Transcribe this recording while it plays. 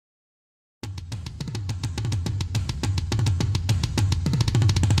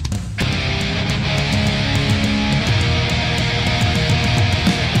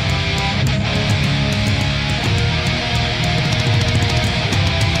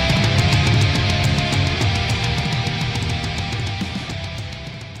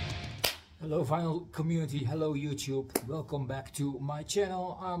vinyl community. Hello YouTube, welcome back to my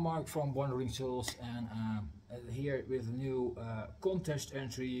channel. I'm Mark from Wandering Souls, and here with a new contest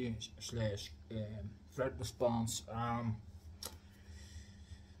entry slash thread response.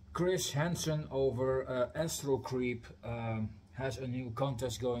 Chris Hanson over Astro-Creep has a new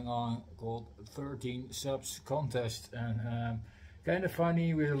contest going on called 13 subs contest, and kind of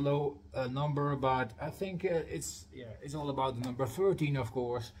funny with a low number, but I think it's all about the number 13, of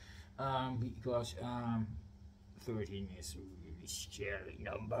course, because 13 is a really scary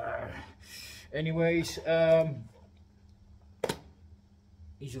number. Anyways,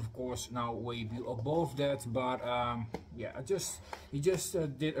 he's of course now way above that, but yeah, he just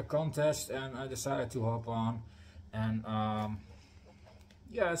did a contest, and I decided to hop on, and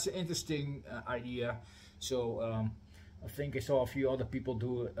yeah, it's an interesting idea. So I think I saw a few other people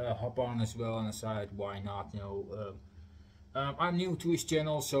do hop on as well, and I decided why not. I'm new to his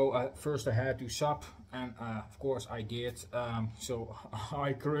channel, so first I had to sub, and of course I did. So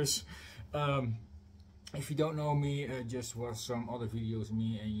hi Chris. If you don't know me, just watch some other videos of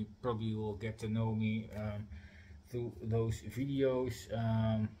me, and you probably will get to know me through those videos.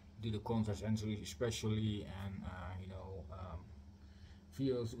 Do the contest entries especially, and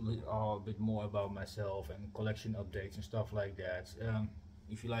videos are a bit more about myself and collection updates and stuff like that.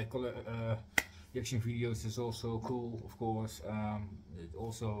 If you like collection videos, it's also cool, of course. It's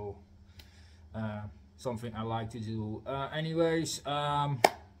also something I like to do. Anyways,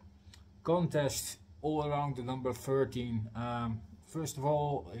 contest all around the number 13. First of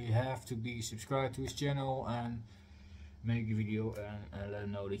all, you have to be subscribed to his channel and make a video and let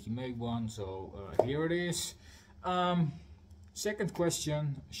him know that you make one. So here it is. Second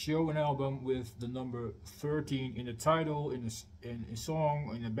question: show an album with the number 13 in the title, in a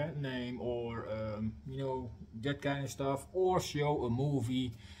song, in a band name, or that kind of stuff. Or show a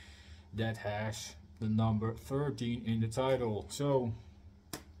movie that has the number 13 in the title. So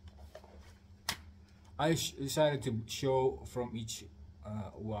I decided to show from each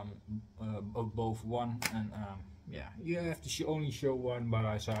both one and yeah, you have to only show one, but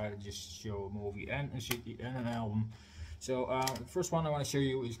I decided to just show a movie and a city and an album. So the first one I want to show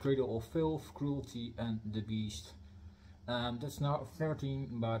you is Cradle of Filth, Cruelty and the Beast. That's not 13,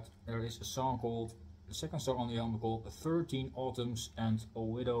 but there is a song called, the second song on the album called 13 Autumns and a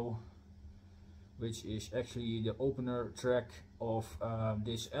Widow, which is actually the opener track of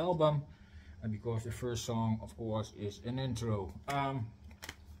this album, and because the first song of course is an intro.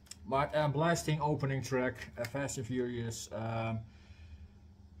 But blasting opening track, Fast and Furious.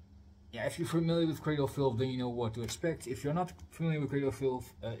 Yeah, if you're familiar with Cradle of Filth, then you know what to expect. If you're not familiar with Cradle of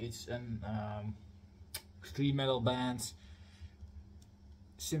Filth, it's an extreme metal band,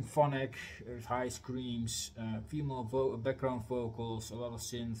 symphonic, with high screams, female background vocals, a lot of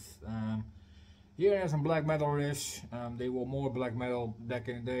synth. Here are some black metal riffs. They were more black metal back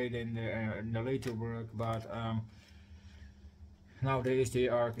in the day than in the later work, but nowadays they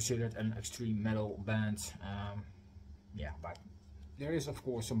are considered an extreme metal band. Yeah, but there is of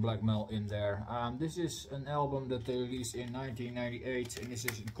course some black metal in there. This is an album that they released in 1998, and this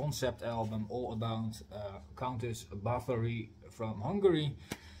is a concept album all about Countess Bathory from Hungary,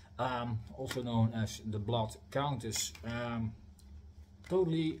 also known as the Blood Countess.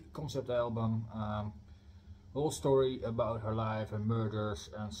 Totally concept album, whole story about her life and murders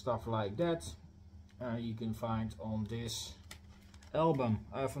and stuff like that. You can find on this album.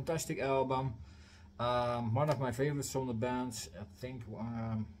 A fantastic album. One of my favorites from the band. I think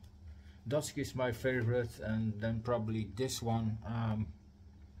Dusk is my favorite, and then probably this one. I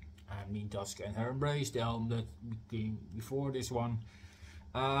mean Dusk and Her Embrace, the album that came before this one.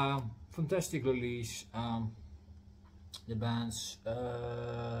 Fantastic release. The band's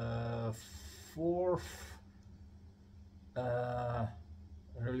fourth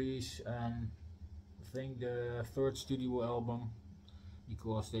release, and I think the third studio album,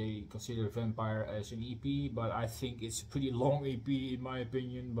 because they consider Vampire as an EP, but I think it's a pretty long EP in my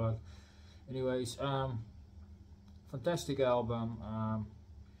opinion. But anyways, fantastic album.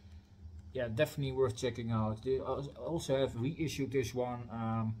 Yeah, definitely worth checking out. They also have reissued this one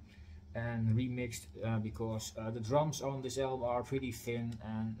and remixed, because the drums on this album are pretty thin,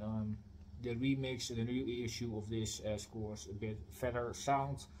 and the remix and the reissue of this has of course a bit fatter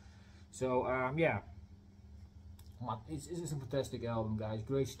sound. So yeah, it's a fantastic album, guys.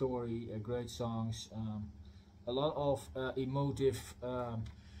 Great story, great songs, a lot of emotive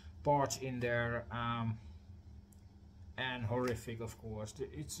parts in there, and horrific, of course.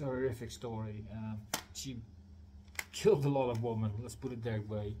 It's a horrific story. She killed a lot of women, let's put it that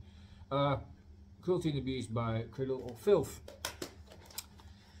way. Cruelty and the Beast by Cradle of Filth.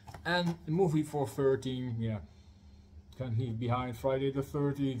 And the movie for 13, yeah, can't leave behind Friday the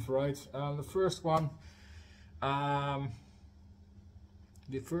 13th, right? The first one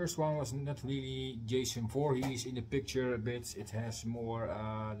was not really Jason Voorhees in the picture a bit. It has more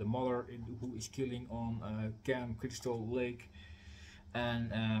the mother who is killing on Camp Crystal Lake.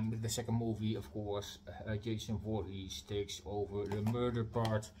 And with the second movie, of course, Jason Voorhees takes over the murder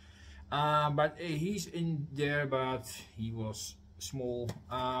part. But he's in there, but he was small.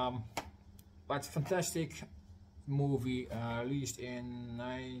 But fantastic movie, released in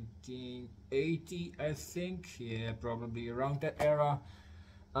 1980, I think. Yeah, probably around that era.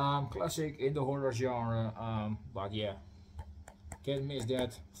 Classic in the horror genre. But yeah, can't miss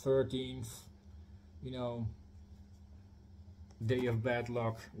that. 13th, you know. Day of Bad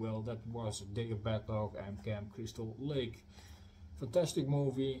Luck. Well, that was Day of Bad Luck and Camp Crystal Lake. Fantastic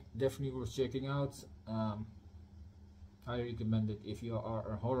movie, definitely worth checking out. I recommend it if you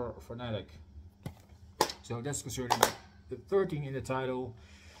are a horror fanatic. So that's concerning the 13 in the title.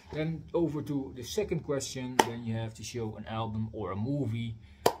 Then over to the second question. Then you have to show an album or a movie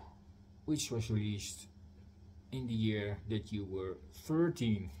which was released in the year that you were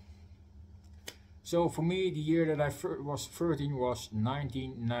 13. So for me, the year that I was 13 was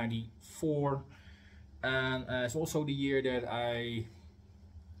 1994, and it's also the year that I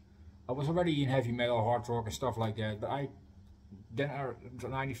was already in heavy metal, hard rock and stuff like that. But then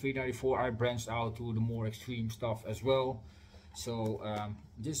 93, 94, I branched out to the more extreme stuff as well. So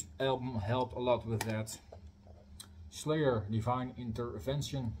this album helped a lot with that. Slayer, Divine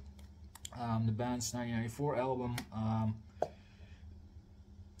Intervention, the band's 1994 album.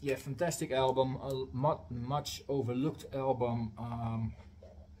 Yeah, fantastic album, a much overlooked album. A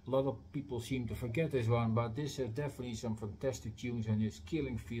lot of people seem to forget this one, but this has definitely some fantastic tunes on this.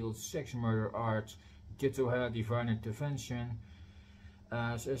 Killing Fields, Sex, Murder, Art, Ghetto Head, Divine Intervention,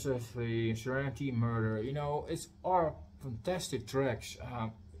 SSV, Serenity, Murder. You know, it's all fantastic tracks.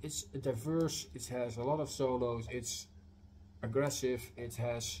 It's diverse, it has a lot of solos, it's aggressive, it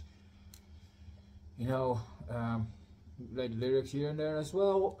has, you know, lyrics here and there as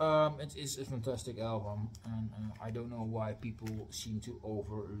well. It is a fantastic album, and I don't know why people seem to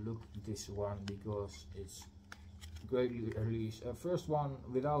overlook this one, because it's greatly released. First one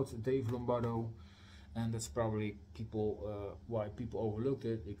without Dave Lombardo, and that's probably why people overlooked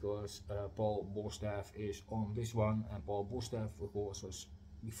it, because Paul Bostaph is on this one, and Paul Bostaph, of course, was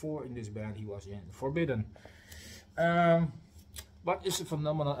before in this band. He was in Forbidden. But it's a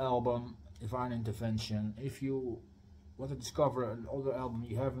phenomenal album, Divine Intervention. If you want to discover an older album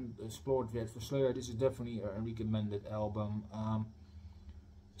you haven't explored yet for Slayer, this is definitely a recommended album.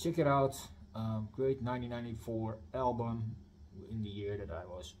 Check it out. Great 1994 album in the year that I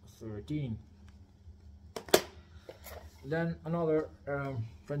was 13. Then another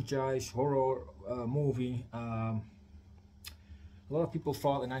franchise horror movie. A lot of people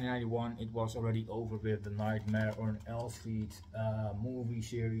thought in 1991 it was already over with the Nightmare on Elm Street movie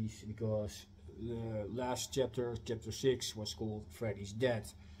series, because the last chapter, chapter 6, was called Freddy's Dead.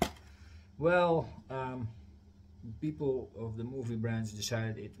 Well, people of the movie branch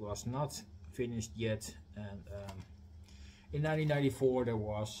decided it was not finished yet, and in 1994 there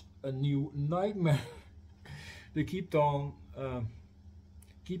was a new nightmare. They keep on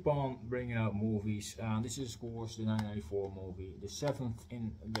bringing out movies. This is, of course, the 1994 movie, the 7th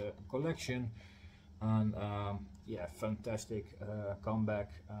in the collection, and yeah, fantastic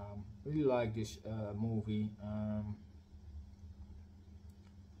comeback. Really like this movie.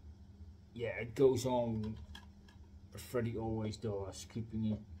 Yeah, it goes on as Freddy always does, keeping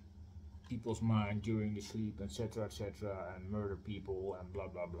in people's mind during the sleep, etc., etc., and murder people and blah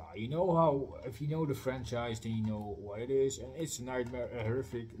blah blah. You know how, if you know the franchise, then you know what it is, and it's a nightmare, a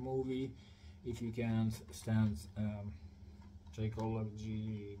horrific movie. If you can't stand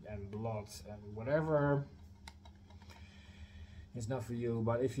psychology and blood and whatever, it's not for you.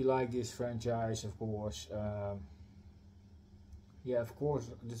 But if you like this franchise, of course, yeah, of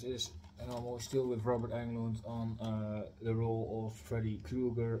course, this is almost still with Robert Englund on the role of Freddy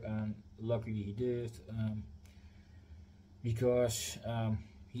Krueger, and luckily he did, because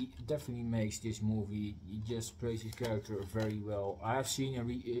he definitely makes this movie. He just plays his character very well. I have seen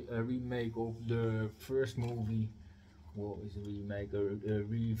a remake of the first movie. Well, it's a remake, a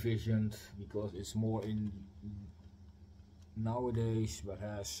revisioned, because it's more in nowadays, but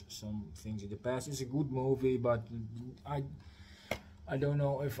has some things in the past. It's a good movie, but I don't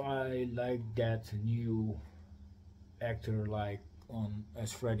know if I like that new actor like on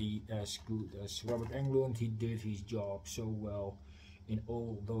as Freddy as good as Robert Englund. He did his job so well in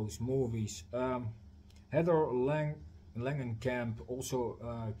all those movies. Heather Langenkamp also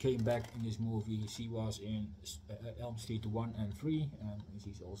came back in this movie. She was in Elm Street 1 and 3, and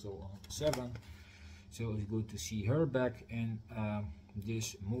she's also on 7. So it's good to see her back in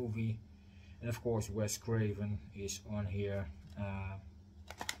this movie. And of course Wes Craven is on here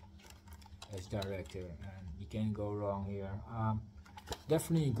as director, and you can't go wrong here.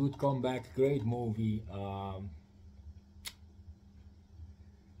 Definitely a good comeback, great movie.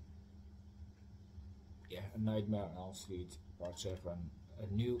 Yeah, A Nightmare on Elm Street Part 7,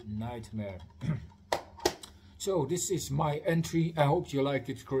 A New Nightmare. So this is my entry. I hope you like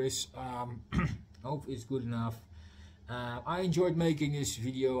it, Chris. Hope it's good enough. I enjoyed making this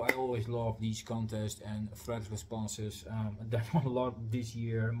video. I always love these contests and thread responses. I've done a lot this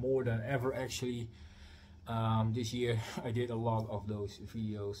year, more than ever actually. This year I did a lot of those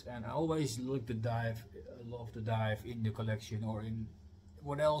videos, and I always love to dive in the collection or in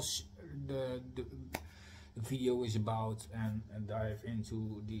what else the video is about, and dive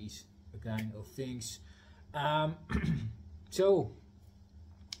into these kind of things. So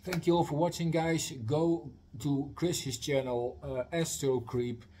thank you all for watching, guys. Go to Chris's channel,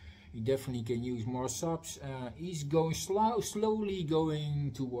 Astro-Creep. He definitely can use more subs. He's going slowly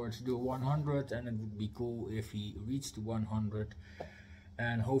going towards the 100, and it would be cool if he reached the 100.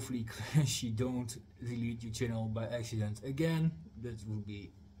 And hopefully, Chris, you don't delete your channel by accident again. That would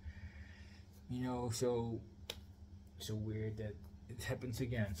be, you know, so weird that it happens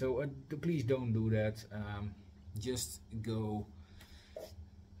again. So please don't do that. Just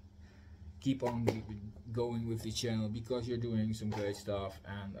keep on going with the channel, because you're doing some great stuff,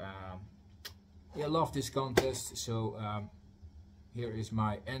 and yeah, I love this contest. So here is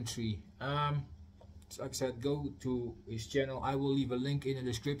my entry. So like I said, go to his channel. I will leave a link in the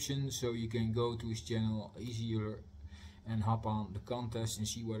description so you can go to his channel easier and hop on the contest and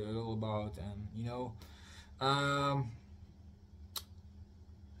see what it's all about. And you know,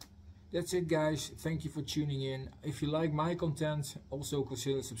 that's it, guys. Thank you for tuning in. If you like my content, also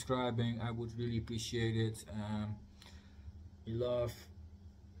consider subscribing. I would really appreciate it. We love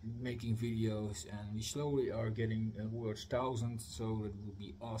making videos, and we slowly are getting towards 1,000, so it would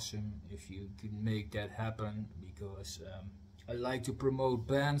be awesome if you could make that happen, because I like to promote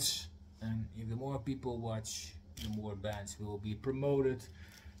bands, and if the more people watch, the more bands will be promoted.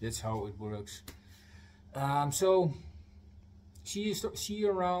 That's how it works. So see you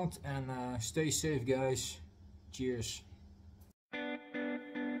around, and stay safe, guys. Cheers.